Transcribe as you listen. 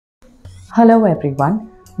Hello everyone,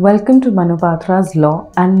 welcome to Manupatra's Law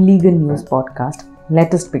and Legal News Podcast.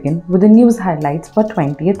 Let us begin with the news highlights for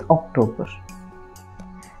 20th October.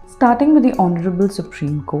 Starting with the Honorable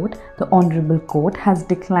Supreme Court, the Honorable Court has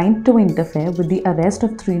declined to interfere with the arrest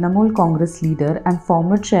of Trinamool Congress leader and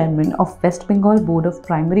former chairman of West Bengal Board of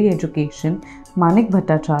Primary Education Manik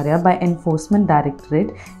Bhattacharya by Enforcement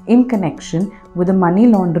Directorate in connection with a money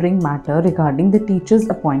laundering matter regarding the teachers'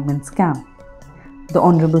 appointment scam. The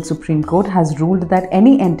Honorable Supreme Court has ruled that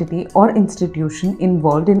any entity or institution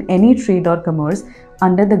involved in any trade or commerce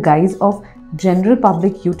under the guise of general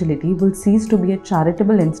public utility will cease to be a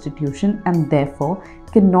charitable institution and therefore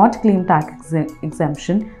cannot claim tax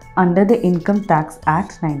exemption under the Income Tax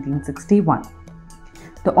Act 1961.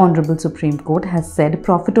 The Honorable Supreme Court has said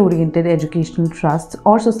profit-oriented educational trusts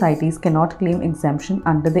or societies cannot claim exemption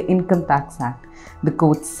under the Income Tax Act. The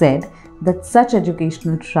court said that such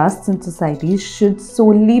educational trusts and societies should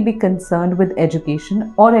solely be concerned with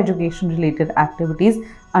education or education-related activities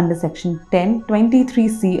under Section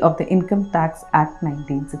 1023C of the Income Tax Act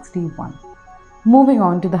 1961. Moving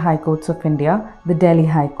on to the High Courts of India, the Delhi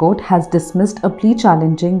High Court has dismissed a plea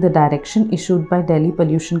challenging the direction issued by Delhi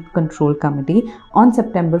Pollution Control Committee on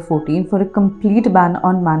September 14 for a complete ban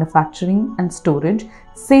on manufacturing and storage,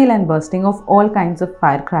 sale and bursting of all kinds of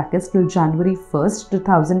firecrackers till January 1,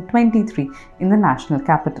 2023 in the national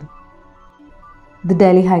capital. The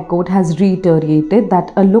Delhi High Court has reiterated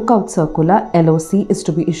that a lookout circular (LOC) is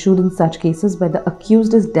to be issued in such cases where the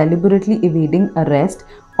accused is deliberately evading arrest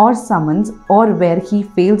or summons or where he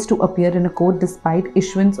fails to appear in a court despite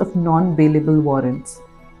issuance of non-bailable warrants.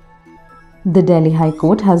 The Delhi High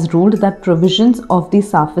Court has ruled that provisions of the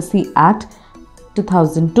SAFASI Act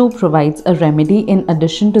 2002 provides a remedy in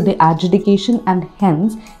addition to the adjudication and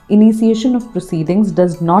hence initiation of proceedings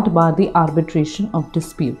does not bar the arbitration of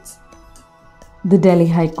disputes. The Delhi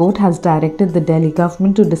High Court has directed the Delhi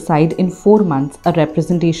government to decide in 4 months a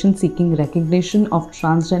representation seeking recognition of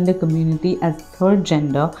transgender community as third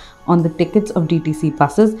gender on the tickets of DTC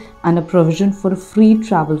buses and a provision for free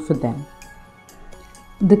travel for them.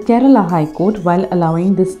 The Kerala High Court, while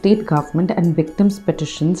allowing the state government and victims'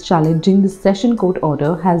 petitions challenging the session court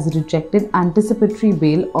order, has rejected anticipatory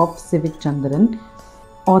bail of Civic Chandran,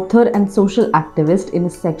 author and social activist in a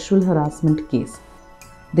sexual harassment case.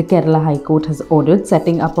 The Kerala High Court has ordered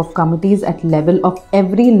setting up of committees at level of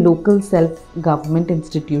every local self-government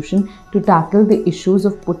institution to tackle the issues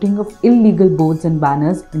of putting of illegal boards and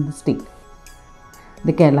banners in the state.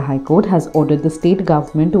 The Kerala High Court has ordered the state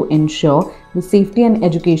government to ensure the safety and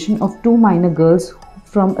education of 2 minor girls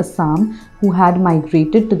from Assam who had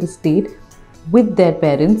migrated to the state with their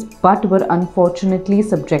parents but were unfortunately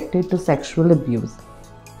subjected to sexual abuse.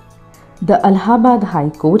 The Allahabad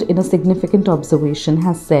High Court, in a significant observation,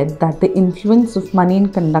 has said that the influence of money in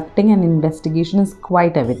conducting an investigation is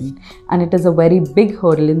quite evident, and it is a very big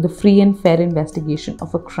hurdle in the free and fair investigation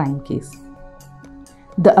of a crime case.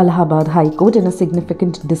 The Allahabad High Court, in a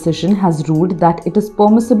significant decision, has ruled that it is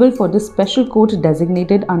permissible for the special court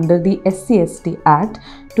designated under the SC/ST Act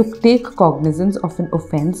to take cognizance of an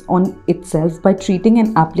offence on itself by treating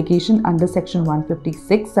an application under Section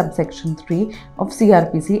 156, subsection 3 of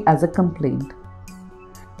CRPC as a complaint.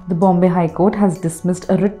 The Bombay High Court has dismissed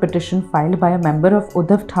a writ petition filed by a member of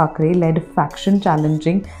Uddhav Thackeray-led faction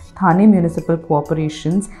challenging Thane Municipal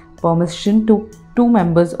Corporation's permission to 2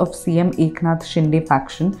 members of CM Eknath Shinde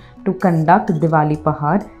faction to conduct Diwali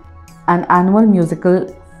Pahad, an annual musical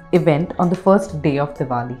event on the first day of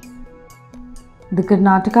Diwali. The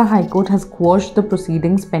Karnataka High Court has quashed the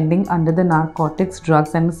proceedings pending under the Narcotics,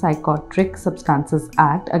 Drugs and Psychotropic Substances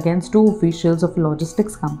Act against 2 officials of a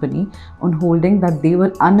logistics company on holding that they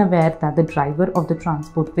were unaware that the driver of the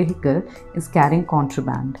transport vehicle is carrying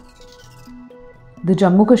contraband. The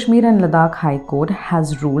Jammu Kashmir and Ladakh High Court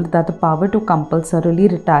has ruled that the power to compulsorily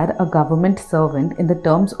retire a government servant in the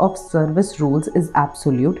terms of service rules is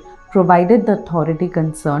absolute, provided the authority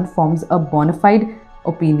concerned forms a bona fide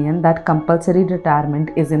opinion that compulsory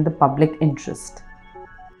retirement is in the public interest.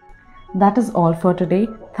 That is all for today.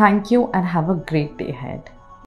 Thank you and have a great day ahead.